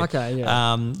 So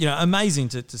amazing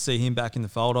to see him back in the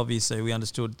fold. Obviously, we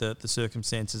understood the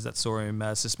circumstances that saw him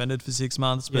suspended for 6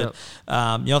 months, but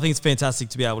I think it's fantastic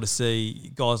to be able to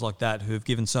see guys like that who have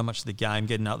given so much to the game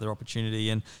getting another opportunity.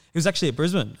 And he was actually at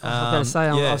Brisbane. I was going to say,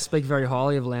 I speak very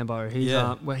highly of Lambo.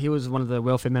 He was one of the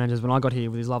welfare managers when I got here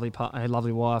with his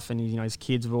lovely wife, and his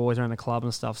kids were always around the club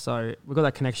and stuff. So we've got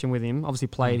that connection with him. Obviously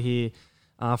played here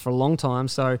for a long time,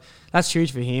 so that's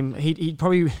huge for him. He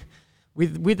probably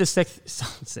with the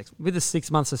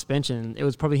 6 month suspension, it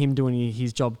was probably him doing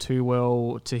his job too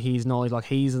well to his knowledge. Like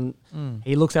he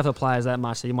looks after players that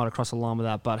much that you might have crossed the line with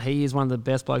that. But he is one of the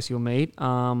best blokes you'll meet.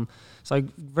 So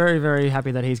very, very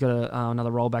happy that he's got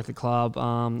another role back at the club.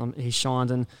 He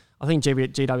shines, and I think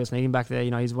GWS need him back there.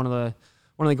 He's one of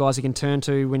the guys you can turn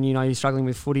to when you're struggling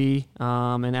with footy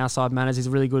and outside matters. He's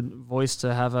a really good voice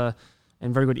to have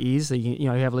and very good ears that you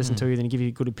have a listen to, then he give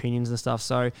you good opinions and stuff.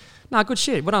 So, good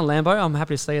shit. Well done, Lambo. I'm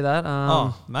happy to see that.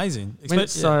 Amazing.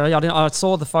 I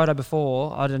saw the photo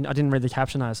before. I didn't read the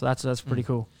caption though, so that's pretty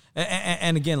cool.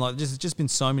 And again, like there's just been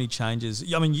so many changes.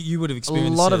 I mean, you would have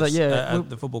experienced a lot of it, at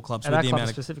the football clubs with the amount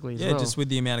specifically, just with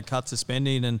the amount of cuts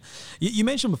suspending. And you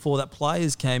mentioned before that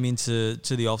players came into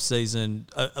the off season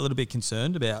a little bit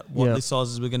concerned about what list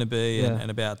sizes were going to be and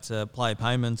about player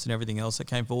payments and everything else that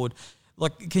came forward.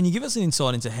 Like, can you give us an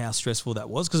insight into how stressful that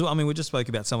was? Because, I mean, we just spoke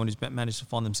about someone who's managed to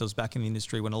find themselves back in the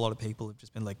industry when a lot of people have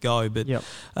just been let go. But,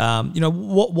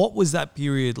 what was that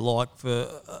period like for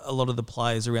a lot of the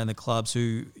players around the clubs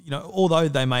who, although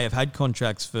they may have had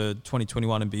contracts for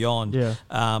 2021 and beyond,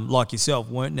 like yourself,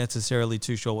 weren't necessarily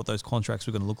too sure what those contracts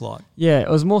were going to look like? Yeah, it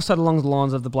was more so along the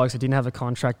lines of the blokes that didn't have a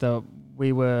contract that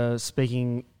we were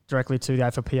speaking directly to the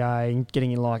AFLPA and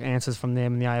getting answers from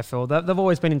them and the AFL. They've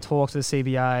always been in talks with the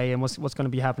CBA and what's going to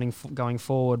be happening going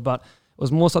forward, but it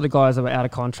was more so the guys that were out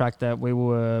of contract that we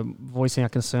were voicing our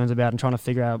concerns about and trying to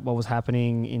figure out what was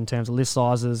happening in terms of list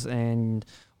sizes and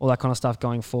all that kind of stuff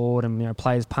going forward, and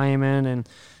players' payment, and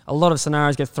a lot of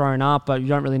scenarios get thrown up, but you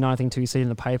don't really know anything until you see it in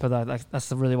the paper.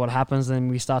 That's really what happens, and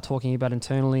we start talking about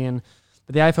internally.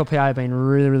 But the AFLPA have been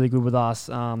really, really good with us.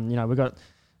 We've got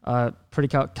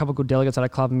couple good delegates at our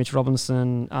club. Mitch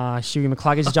Robinson, Hughie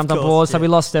McCluggage jumped on board. So we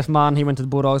lost Steph Martin, he went to the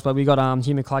Bulldogs, but we got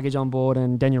Hugh McCluggage on board,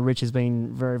 and Daniel Rich has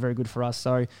been very, very good for us.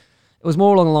 So it was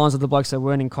more along the lines of the blokes that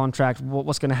weren't in contract,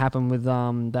 what's going to happen with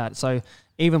that. So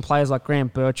even players like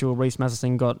Grant Birchall, Reece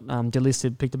Masterson got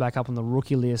delisted, picked it back up on the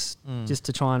rookie list just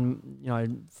to try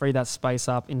and free that space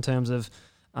up in terms of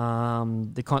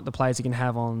the players you can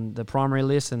have on the primary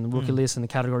list and the rookie list and the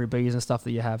category Bs and stuff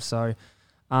that you have. So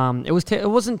it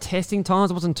wasn't testing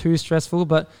times, it wasn't too stressful,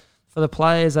 but for the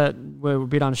players that were a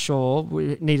bit unsure,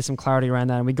 we needed some clarity around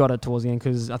that, and we got it towards the end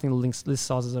because I think the list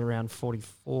sizes are around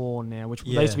 44 now, which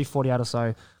they used to be 48 or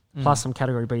so, plus some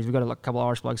category Bs. We've got a couple of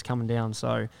Irish blokes coming down,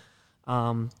 so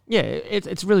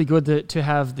it's really good to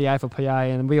have the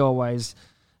AFLPA, and we always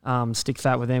stick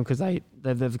fat with them because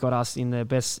they've got us in their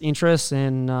best interests,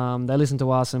 and they listen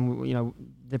to us, and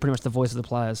they're pretty much the voice of the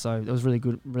players. So it was really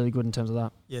good in terms of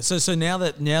that. Yeah. So now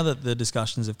that the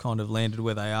discussions have kind of landed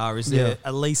where they are, is there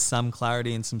at least some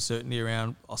clarity and some certainty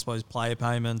around, I suppose, player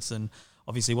payments and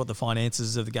obviously what the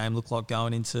finances of the game look like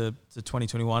going into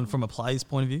 2021 from a player's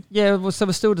point of view? Yeah, well, so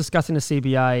we're still discussing the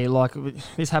CBA. Like,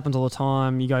 this happens all the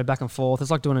time. You go back and forth.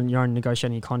 It's like doing your own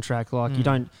negotiating your contract. Like, you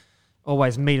don't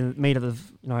always meet at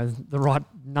the the right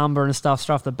number and stuff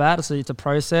straight off the bat. So it's a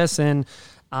process, and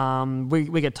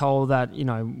we get told that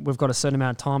we've got a certain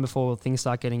amount of time before things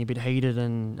start getting a bit heated,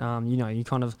 and you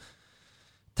kind of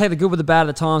take the good with the bad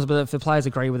at times. But if the players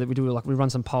agree with it, we run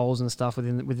some polls and stuff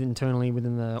internally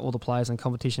within all the players and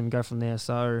competition, and go from there.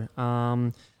 So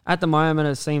at the moment,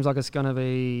 it seems like it's going to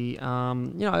be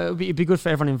it'd be good for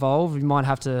everyone involved. We might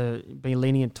have to be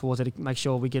lenient towards it to make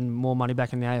sure we get more money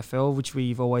back in the AFL, which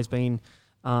we've always been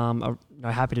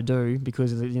happy to do,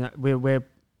 because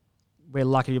we're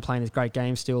lucky to be playing this great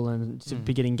game still, and to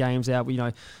be getting games out.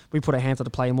 We put our hands up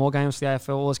to play more games for the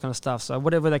AFL, all this kind of stuff. So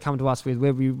whatever they come to us with,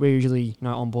 we're usually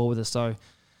on board with it. So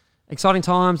exciting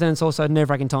times, and it's also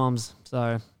nerve-wracking times.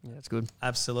 So yeah, it's good.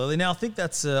 Absolutely. Now I think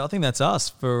that's us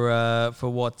for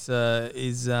what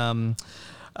is.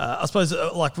 I suppose,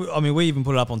 we even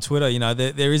put it up on Twitter.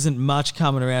 There isn't much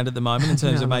coming around at the moment in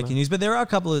terms of making news, but there are a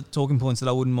couple of talking points that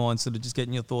I wouldn't mind sort of just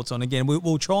getting your thoughts on. Again,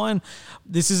 we'll try and,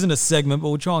 this isn't a segment, but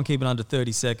we'll try and keep it under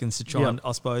 30 seconds to try and,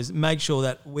 I suppose, make sure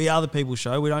that we are the People's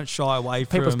Show. We don't shy away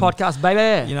from People's Podcast,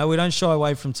 baby. We don't shy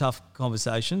away from tough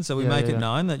conversations, so we make it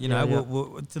known that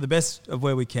we'll, to the best of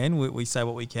where we can, we say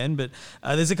what we can. But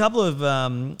there's a couple of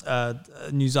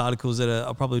news articles that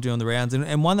are probably doing the rounds,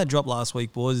 and one that dropped last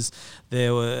week was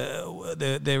there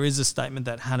is a statement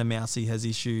that Hannah Mouncey has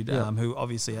issued, who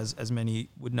obviously, as many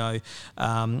would know,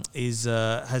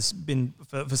 has been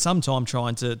for some time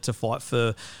trying to fight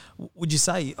for, would you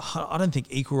say, I don't think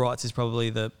equal rights is probably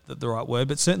the right word,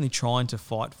 but certainly trying to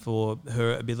fight for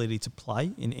her ability to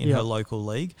play in her local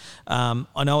league.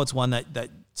 I know it's one that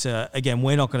again,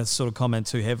 we're not going to sort of comment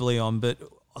too heavily on, but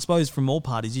I suppose from all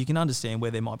parties, you can understand where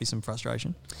there might be some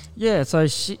frustration. Yeah, so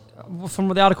from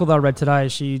the article that I read today,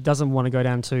 she doesn't want to go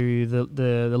down to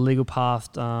the legal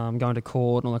path, going to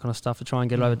court and all that kind of stuff to try and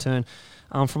get it overturned.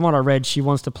 From what I read, she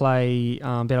wants to be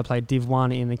able to play Div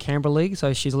 1 in the Canberra League,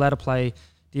 so she's allowed to play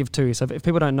Div 2. So if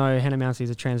people don't know, Hannah Mouncey is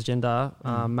a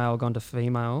transgender, male gone to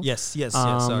female. Yes,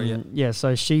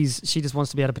 so she just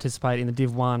wants to be able to participate in the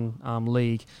Div 1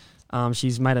 league.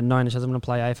 She's made it known that she doesn't want to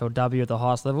play AFLW at the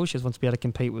highest level. She just wants to be able to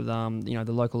compete with the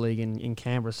local league in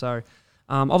Canberra. So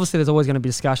obviously there's always going to be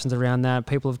discussions around that.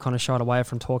 People have kind of shied away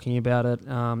from talking about it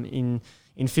in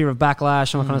fear of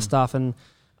backlash and all that kind of stuff. And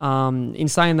in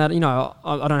saying that,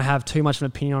 I don't have too much of an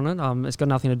opinion on it. It's got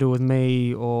nothing to do with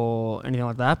me or anything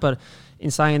like that. But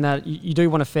in saying that, you do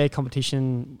want a fair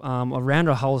competition around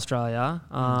the whole Australia.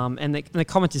 And the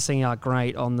comments you're seeing are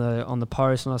great on the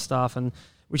post and all that stuff, and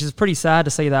which is pretty sad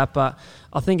to see that, but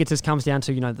I think it just comes down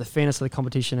to, the fairness of the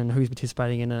competition and who's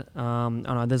participating in it. I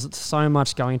know there's so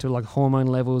much going into like hormone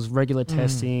levels, regular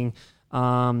testing,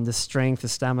 the strength, the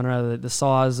stamina, the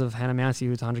size of Hannah Mouncey,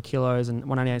 who's 100 kilos and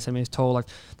 188 centimeters tall. Like,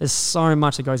 there's so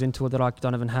much that goes into it that I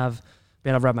don't even been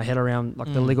able to wrap my head around,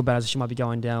 like the legal battles she might be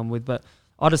going down with. But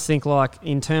I just think, like,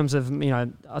 in terms of,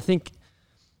 I think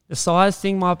the size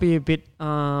thing might be a bit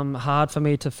hard for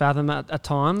me to fathom at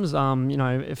times.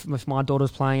 If my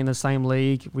daughter's playing in the same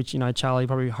league, which, Charlie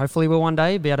probably hopefully will one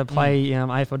day, be able to play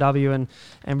AFLW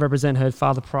and represent her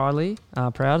father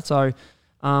proud. So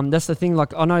that's the thing.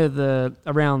 Like, I know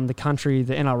around the country,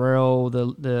 the NRL,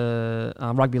 the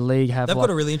rugby league they've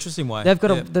got a really interesting way. They've got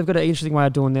an interesting way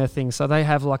of doing their thing. So they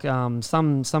have like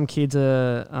some kids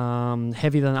are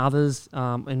heavier than others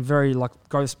and very like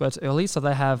growth spurts early. So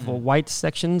they have weight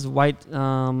sections, weight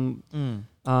divisions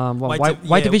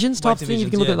type thing.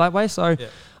 You can look at it that way. So I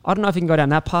don't know if you can go down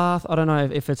that path. I don't know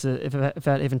if if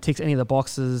that even ticks any of the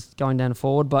boxes going down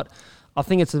forward, but I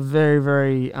think it's a very,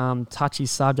 very touchy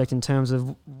subject in terms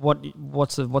of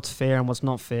what's fair and what's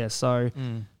not fair. So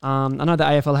I know the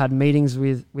AFL had meetings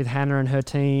with Hannah and her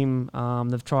team.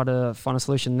 They've tried to find a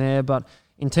solution there, but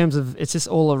in terms of, it's just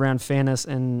all around fairness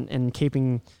and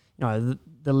keeping the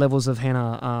levels of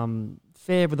Hannah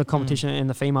fair with the competition and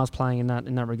the females playing in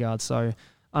that regard. So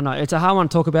I don't know, it's a hard one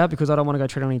to talk about because I don't want to go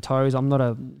tread on any toes. I'm not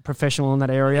a professional in that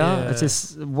area. Yeah. It's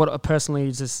just what personally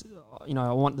is just.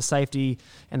 I want the safety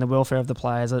and the welfare of the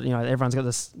players. Everyone's got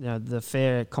this, the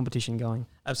fair competition going.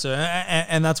 Absolutely,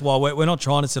 and that's why we're not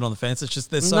trying to sit on the fence. It's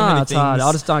just there's so many things. Hard.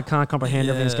 I just can't comprehend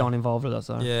everything's going involved with it.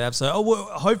 So yeah, absolutely.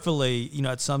 Hopefully,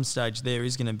 at some stage there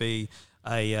is going to be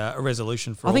a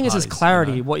resolution for. I think all it's just parties,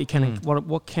 clarity, you know? what you can,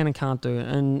 what can and can't do,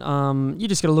 and you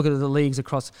just got to look at the leagues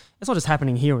across. It's not just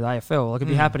happening here with AFL; like it'd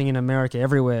be happening in America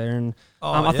everywhere. And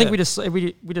I think we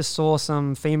just saw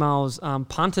some females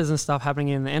punters and stuff happening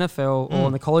in the NFL or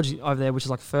in the college over there, which is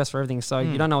like first for everything. So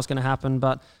you don't know what's going to happen,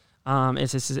 but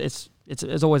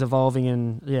it's always evolving,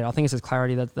 and I think it's just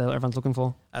clarity that everyone's looking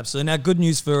for. Absolutely. Now, good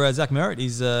news for Zach Merritt.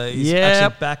 He's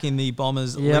actually back in the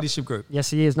Bombers leadership group. Yes,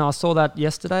 he is. No, I saw that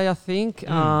yesterday, I think,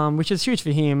 which is huge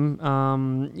for him.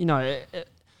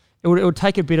 It would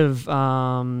take a bit of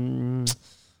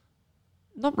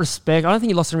not respect. I don't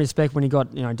think he lost any respect when he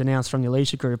got denounced from the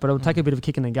leadership group, but it would take a bit of a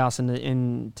kick in the guts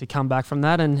and to come back from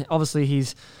that. And obviously,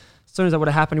 as soon as that would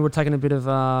have happened, he would have taken a bit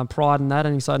of pride in that,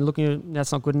 and he started looking,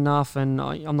 that's not good enough, and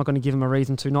I'm not going to give him a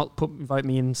reason to not vote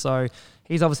me in. So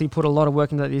he's obviously put a lot of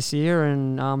work into that this year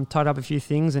and tied up a few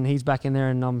things, and he's back in there,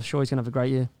 and I'm sure he's going to have a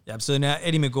great year. Yeah, absolutely. Now,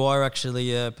 Eddie Maguire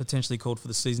actually potentially called for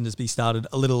the season to be started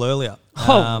a little earlier.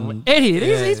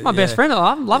 Eddie, he's my best friend.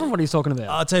 I'm loving what he's talking about.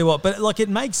 I'll tell you what, but it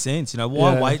makes sense.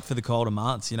 Why wait for the colder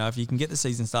months? If you can get the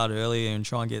season started earlier and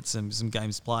try and get some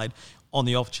games played, on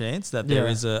the off chance that there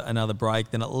is another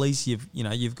break, then at least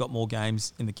you've got more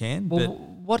games in the can. Well,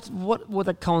 what would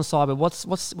that coincide with?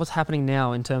 What's happening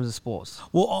now in terms of sports?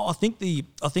 Well, I think the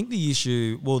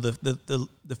issue,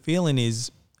 the feeling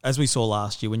is, as we saw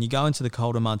last year, when you go into the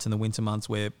colder months and the winter months,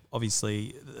 where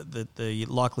obviously the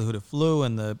likelihood of flu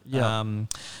and so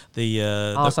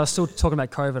still talking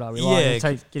about COVID, are we?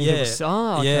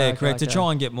 Correct. To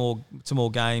try and get more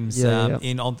games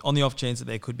in on the off chance that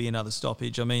there could be another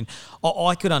stoppage. I mean,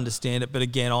 I could understand it, but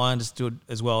again, I understood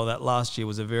as well that last year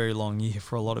was a very long year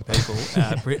for a lot of people.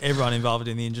 Everyone involved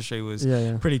in the industry was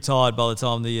pretty tired by the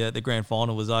time the grand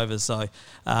final was over. So,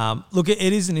 look, it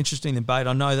is an interesting debate.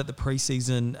 I know that the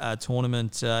preseason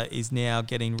tournament is now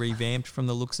getting revamped from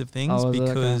the looks of things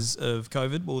because of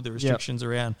COVID, all the restrictions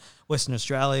around Western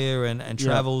Australia and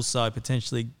travel, so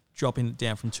potentially dropping it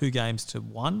down from 2 games to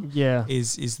 1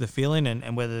 is the feeling,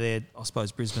 and whether they're, I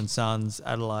suppose, Brisbane Suns,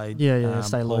 Adelaide,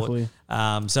 stay Port. locally.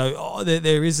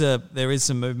 There is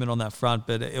some movement on that front,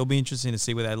 but it'll be interesting to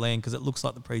see where they land, because it looks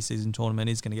like the preseason tournament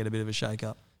is going to get a bit of a shake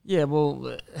up. Yeah,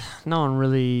 well, no one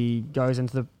really goes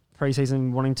into the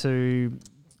preseason wanting to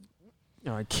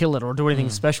kill it or do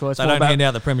anything special. They don't hand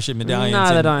out the premiership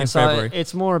medallions in February. So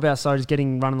it's more about just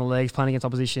getting run on the legs, playing against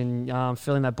opposition,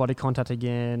 feeling that body contact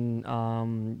again,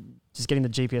 just getting the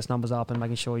GPS numbers up and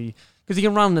making sure because you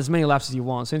can run as many laps as you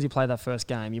want. As soon as you play that first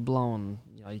game, you're blowing,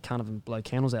 you can't even blow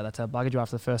candles out. That's how buggered you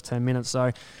after the first 10 minutes.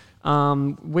 So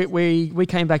we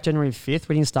came back January 5th.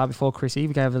 We didn't start before Chrissy.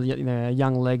 We gave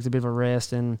young legs a bit of a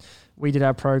rest, and we did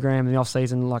our program in the off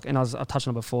season. And I touched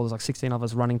on it before. There's 16 of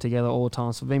us running together all the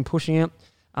time. So we've been pushing it.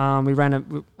 We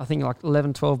ran I think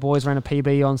 11, 12 boys ran a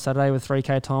PB on Saturday with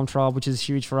 3K time trial, which is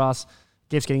huge for us.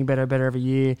 Gift's getting better and better every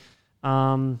year.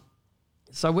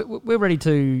 So we're ready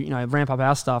to ramp up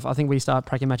our stuff. I think we start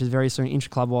practicing matches very soon,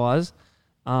 intra-club wise,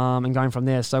 and going from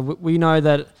there. So we know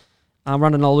that. We're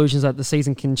under no illusions that the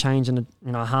season can change in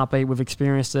a heartbeat. We've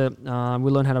experienced it.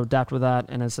 We learn how to adapt with that.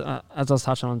 And as I was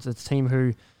touching on, it's a team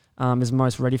who is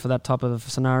most ready for that type of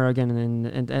scenario again.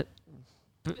 And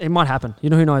it might happen.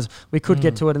 Who knows? We could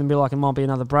get to it and be like, it might be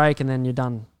another break, and then you're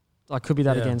done. Could be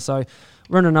that again. So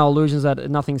we're under no illusions that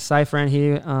nothing's safe around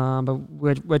here. But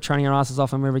we're training our asses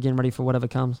off, and we're again ready for whatever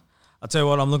comes. I'll tell you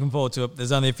what, I'm looking forward to it.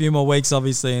 There's only a few more weeks,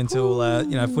 obviously, until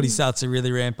footy starts to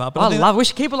really ramp up. But we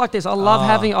should keep it like this. I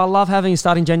love having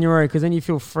starting January, because then you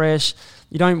feel fresh.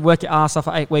 You don't work your ass off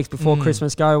for 8 weeks before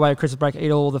Christmas. Go away, Christmas break,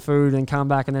 eat all the food, and come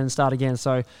back and then start again.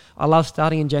 So I love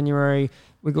starting in January.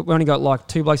 We only got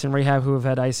 2 blokes in rehab who have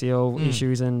had ACL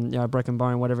issues and broken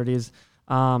bone, whatever it is.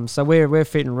 So we're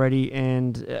fit and ready,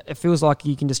 and it feels like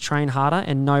you can just train harder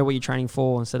and know what you're training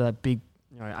for instead of that big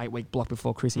 8-week block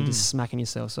before Chrissy, just smacking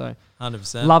yourself. So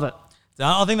 100%. Love it.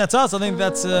 I think that's us. I think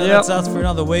that's us for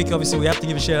another week. Obviously, we have to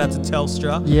give a shout out to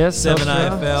Telstra. Yes, 7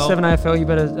 AFL. 7 AFL, you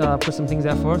better put some things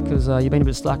out for us, because you've been a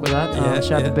bit slack with that.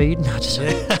 Shout out to Bede.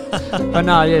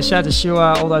 Shout out to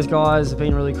Shua. All those guys have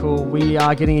been really cool. We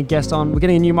are getting a guest on. We're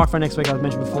getting a new microphone next week, as I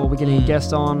mentioned before. We're getting a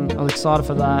guest on. I'm excited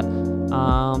for that.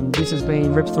 This has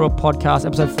been Rip Through It Podcast,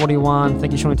 episode 41.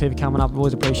 Thank you, Sean and T, for coming up. We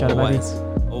always appreciate it, baby.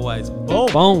 Always.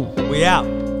 Boom. We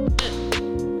out.